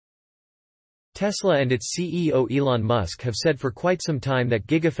Tesla and its CEO Elon Musk have said for quite some time that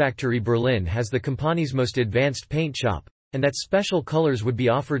Gigafactory Berlin has the company's most advanced paint shop, and that special colors would be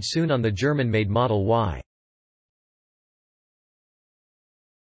offered soon on the German-made Model Y.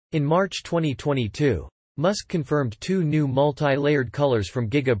 In March 2022, Musk confirmed two new multi-layered colors from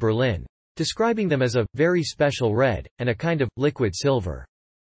Giga Berlin, describing them as a very special red, and a kind of liquid silver.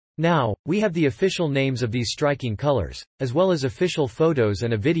 Now, we have the official names of these striking colors, as well as official photos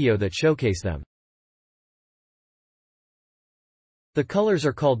and a video that showcase them. The colors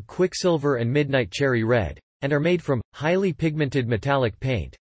are called Quicksilver and Midnight Cherry Red, and are made from highly pigmented metallic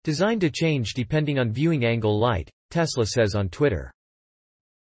paint, designed to change depending on viewing angle light, Tesla says on Twitter.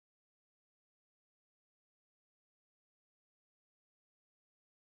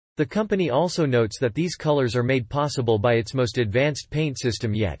 The company also notes that these colors are made possible by its most advanced paint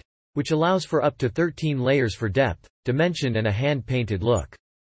system yet, which allows for up to 13 layers for depth, dimension and a hand-painted look.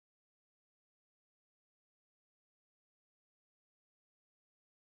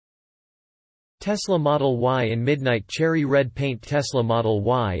 Tesla Model Y in Midnight Cherry Red paint. Tesla Model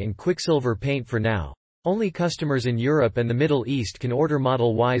Y in Quicksilver paint. For now, only customers in Europe and the Middle East can order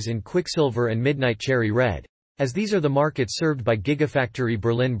Model Ys in Quicksilver and Midnight Cherry Red, as these are the markets served by Gigafactory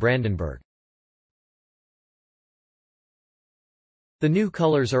Berlin Brandenburg. The new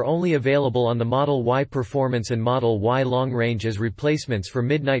colors are only available on the Model Y Performance and Model Y Long Range as replacements for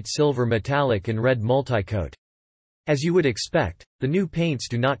Midnight Silver Metallic and Red Multicoat. As you would expect, the new paints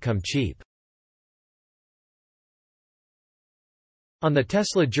do not come cheap. On the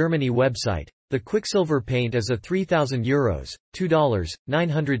Tesla Germany website, the Quicksilver paint is a €3,000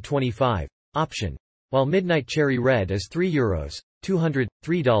 ($2,925) option, while Midnight Cherry Red is €3 ($200,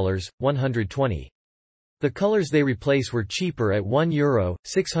 $120). The colors they replace were cheaper at €1,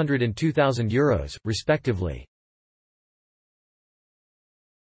 €600 and €2,000, respectively.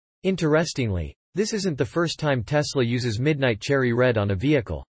 Interestingly, this isn't the first time Tesla uses Midnight Cherry Red on a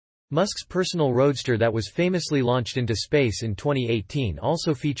vehicle. Musk's personal roadster that was famously launched into space in 2018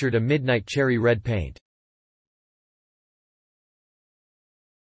 also featured a Midnight Cherry Red paint.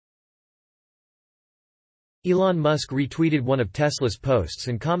 Elon Musk retweeted one of Tesla's posts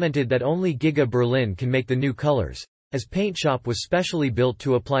and commented that only Giga Berlin can make the new colors, as paint shop was specially built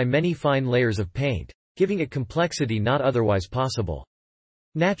to apply many fine layers of paint, giving it complexity not otherwise possible.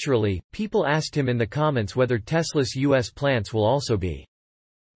 Naturally, people asked him in the comments whether Tesla's US plants will also be.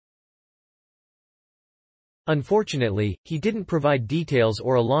 Unfortunately, he didn't provide details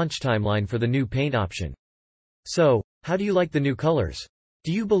or a launch timeline for the new paint option. So, how do you like the new colors?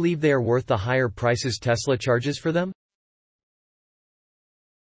 Do you believe they are worth the higher prices Tesla charges for them?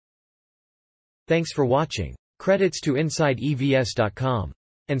 Thanks for watching. Credits to InsideEVs.com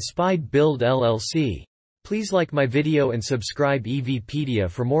and Spied Build LLC. Please like my video and subscribe EVPedia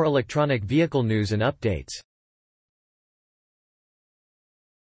for more electronic vehicle news and updates.